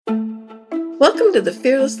Welcome to the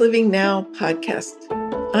Fearless Living Now podcast.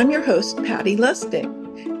 I'm your host, Patty Lustig,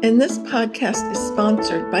 and this podcast is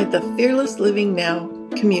sponsored by the Fearless Living Now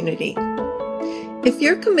community. If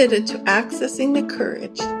you're committed to accessing the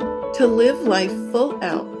courage to live life full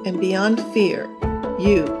out and beyond fear,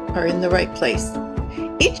 you are in the right place.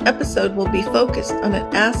 Each episode will be focused on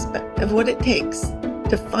an aspect of what it takes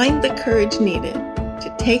to find the courage needed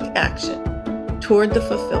to take action toward the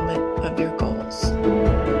fulfillment of your goals.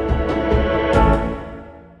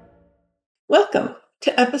 Welcome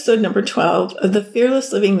to episode number 12 of the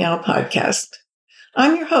Fearless Living Now podcast.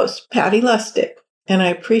 I'm your host, Patty Lustig, and I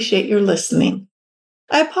appreciate your listening.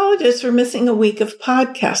 I apologize for missing a week of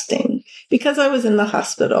podcasting because I was in the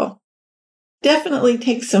hospital. Definitely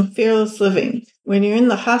take some fearless living when you're in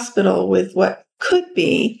the hospital with what could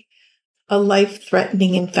be a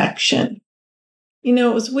life-threatening infection. You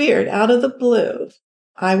know, it was weird. Out of the blue,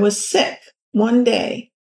 I was sick one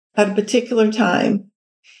day at a particular time,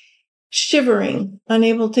 shivering,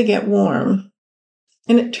 unable to get warm.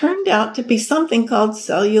 And it turned out to be something called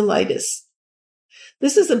cellulitis.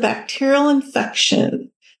 This is a bacterial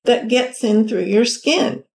infection that gets in through your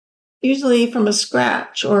skin, usually from a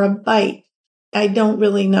scratch or a bite. I don't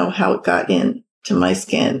really know how it got into my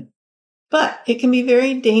skin, but it can be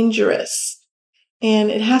very dangerous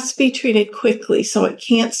and it has to be treated quickly so it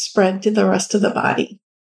can't spread to the rest of the body.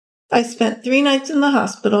 I spent 3 nights in the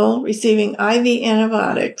hospital receiving IV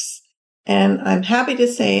antibiotics, and I'm happy to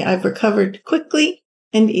say I've recovered quickly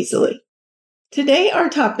and easily. Today, our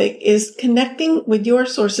topic is connecting with your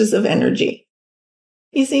sources of energy.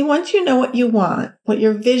 You see, once you know what you want, what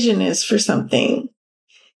your vision is for something,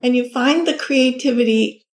 and you find the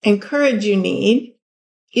creativity and courage you need,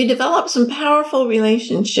 you develop some powerful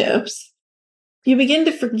relationships. You begin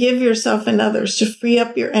to forgive yourself and others to free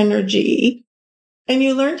up your energy, and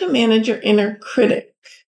you learn to manage your inner critic.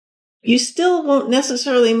 You still won't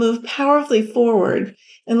necessarily move powerfully forward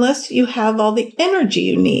unless you have all the energy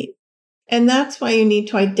you need. And that's why you need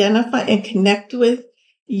to identify and connect with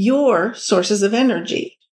your sources of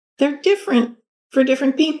energy. They're different for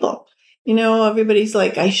different people. You know, everybody's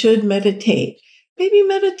like, I should meditate. Maybe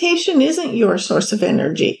meditation isn't your source of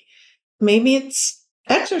energy. Maybe it's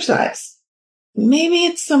exercise. Maybe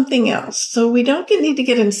it's something else. So we don't need to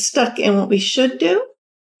get stuck in what we should do.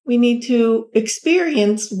 We need to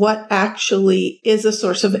experience what actually is a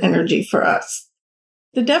source of energy for us.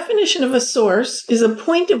 The definition of a source is a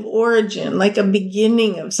point of origin, like a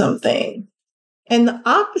beginning of something. And the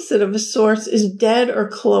opposite of a source is dead or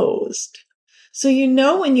closed. So you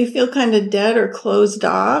know when you feel kind of dead or closed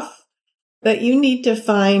off, that you need to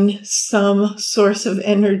find some source of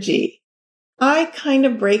energy. I kind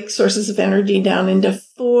of break sources of energy down into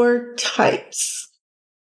 4 types.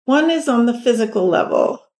 One is on the physical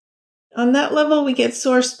level. On that level, we get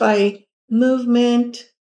sourced by movement,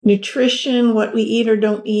 nutrition, what we eat or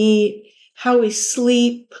don't eat, how we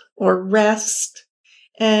sleep or rest,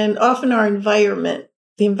 and often our environment,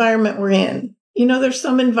 the environment we're in. You know, there's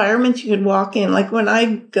some environments you could walk in, like when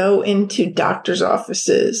I go into doctor's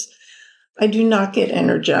offices, I do not get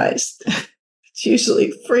energized. It's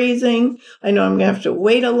usually freezing. I know I'm going to have to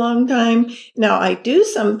wait a long time. Now, I do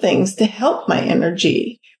some things to help my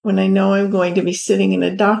energy when I know I'm going to be sitting in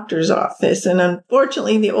a doctor's office. And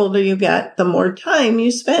unfortunately, the older you get, the more time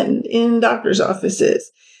you spend in doctor's offices.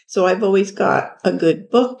 So I've always got a good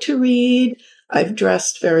book to read. I've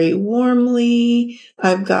dressed very warmly.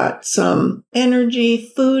 I've got some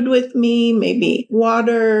energy, food with me, maybe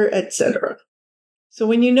water, etc. So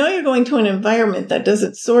when you know you're going to an environment that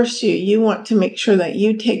doesn't source you, you want to make sure that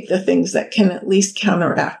you take the things that can at least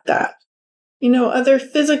counteract that. You know, other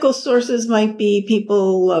physical sources might be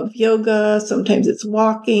people love yoga. Sometimes it's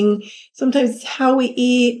walking. Sometimes it's how we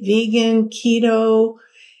eat, vegan, keto.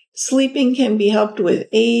 Sleeping can be helped with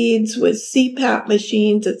aids, with CPAP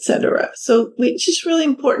machines, etc. So it's just really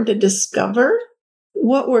important to discover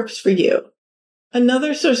what works for you.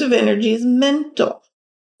 Another source of energy is mental.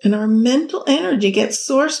 And our mental energy gets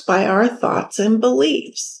sourced by our thoughts and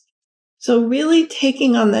beliefs. So really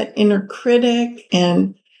taking on that inner critic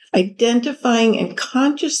and identifying and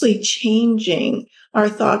consciously changing our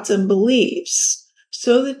thoughts and beliefs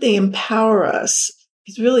so that they empower us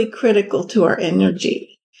is really critical to our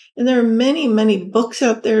energy. And there are many, many books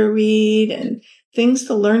out there to read and things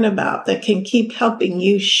to learn about that can keep helping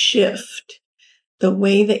you shift the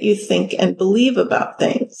way that you think and believe about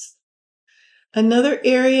things. Another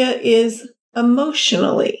area is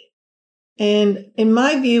emotionally. And in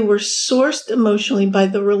my view, we're sourced emotionally by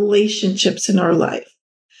the relationships in our life.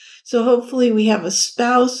 So hopefully we have a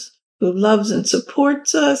spouse who loves and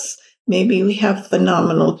supports us, Maybe we have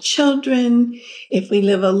phenomenal children. If we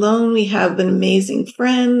live alone, we have amazing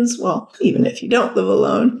friends. Well, even if you don't live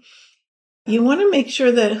alone, you want to make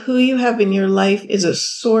sure that who you have in your life is a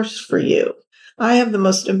source for you. I have the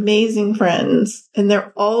most amazing friends, and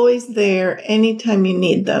they're always there anytime you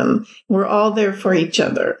need them. We're all there for each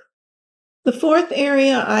other. The fourth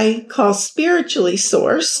area I call spiritually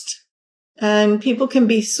sourced, and people can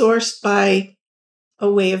be sourced by a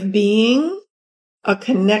way of being, a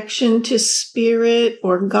connection to spirit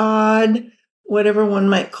or God, whatever one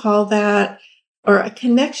might call that, or a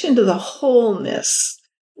connection to the wholeness,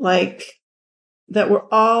 like that we're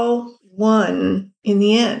all one in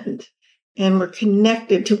the end, and we're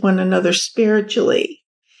connected to one another spiritually.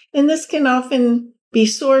 And this can often be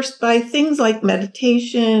sourced by things like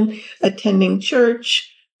meditation, attending church,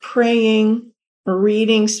 praying, or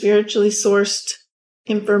reading spiritually sourced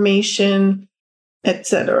information,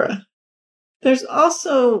 etc. There's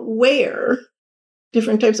also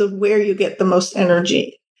different types of where you get the most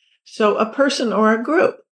energy. So a person or a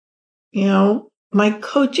group, my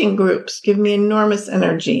coaching groups give me enormous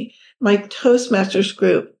energy. My Toastmasters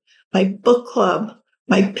group, my book club,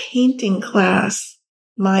 my painting class,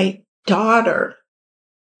 my daughter.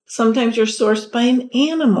 Sometimes you're sourced by an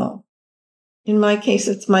animal. In my case,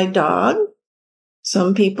 it's my dog.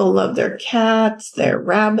 Some people love their cats, their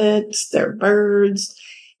rabbits, their birds.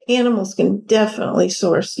 Animals can definitely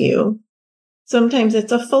source you. Sometimes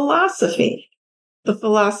it's a philosophy. The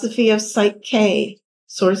philosophy of Psych K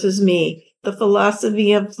sources me. The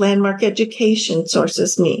philosophy of landmark education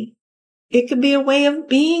sources me. It could be a way of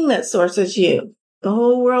being that sources you. The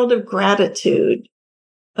whole world of gratitude.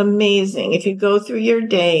 Amazing. If you go through your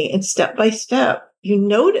day and step by step, you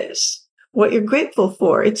notice what you're grateful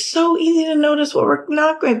for. It's so easy to notice what we're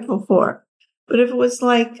not grateful for. But if it was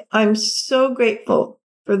like, I'm so grateful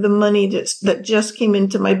for the money that just came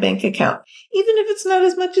into my bank account, even if it's not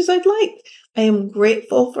as much as I'd like, I am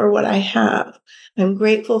grateful for what I have. I'm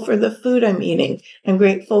grateful for the food I'm eating. I'm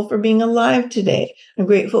grateful for being alive today. I'm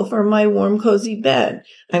grateful for my warm, cozy bed.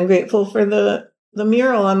 I'm grateful for the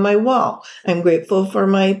mural on my wall. I'm grateful for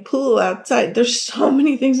my pool outside. There's so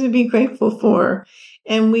many things to be grateful for,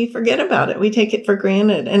 and we forget about it. We take it for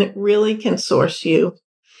granted, and it really can source you.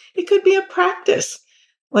 It could be a practice,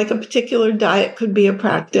 like a particular diet could be a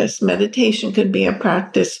practice. Meditation could be a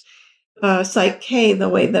practice. Psych K, the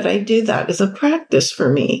way that I do that is a practice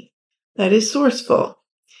for me. That is sourceful.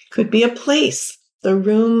 Could be a place. The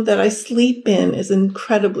room that I sleep in is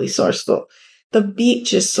incredibly sourceful. The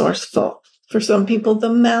beach is sourceful. For some people,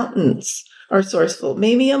 the mountains are sourceful.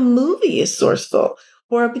 Maybe a movie is sourceful,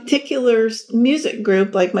 or a particular music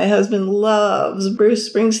group, like my husband loves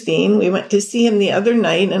Bruce Springsteen. We went to see him the other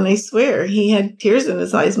night, and I swear he had tears in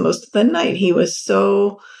his eyes most of the night. He was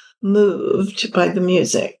so moved by the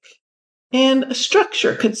music. And a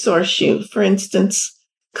structure could source you. For instance,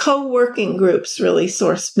 co-working groups really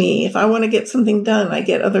source me. If I want to get something done, I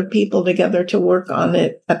get other people together to work on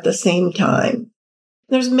it at the same time.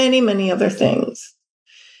 There's many, many other things.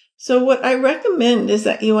 So what I recommend is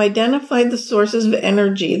that you identify the sources of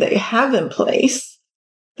energy that you have in place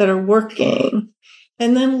that are working,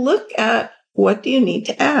 and then look at what do you need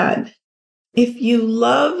to add. If you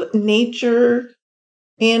love nature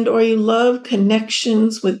and or you love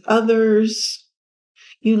connections with others,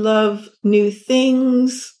 you love new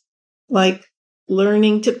things like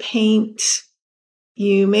learning to paint,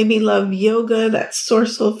 you maybe love yoga, that's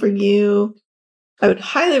sourceful for you, I would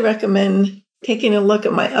highly recommend taking a look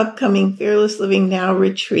at my upcoming Fearless Living Now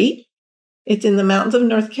retreat. It's in the mountains of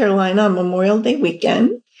North Carolina on Memorial Day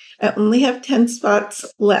weekend. I only have 10 spots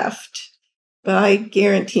left, but I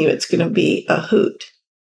guarantee you it's going to be a hoot.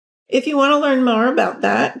 If you want to learn more about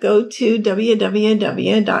that, go to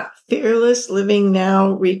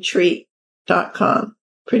www.fearlesslivingnowretreat.com.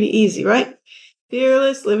 Pretty easy, right?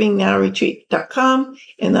 fearlesslivingnowretreat.com,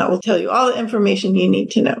 and that will tell you all the information you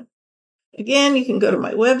need to know. Again, you can go to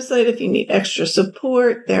my website if you need extra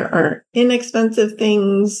support. There are inexpensive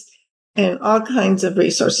things and all kinds of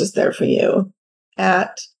resources there for you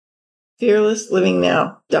at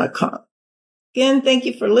fearlesslivingnow.com. Again, thank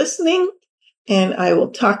you for listening, and I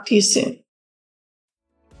will talk to you soon.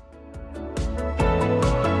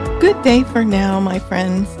 Good day for now, my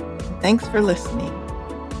friends. Thanks for listening.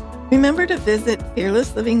 Remember to visit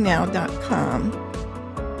fearlesslivingnow.com.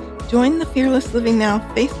 Join the Fearless Living Now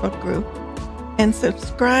Facebook group and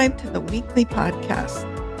subscribe to the weekly podcast.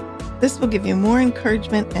 This will give you more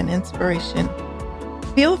encouragement and inspiration.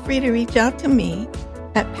 Feel free to reach out to me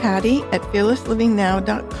at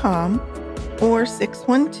patty@fearlesslivingnow.com or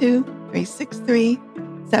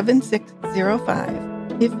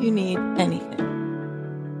 612-363-7605 if you need anything.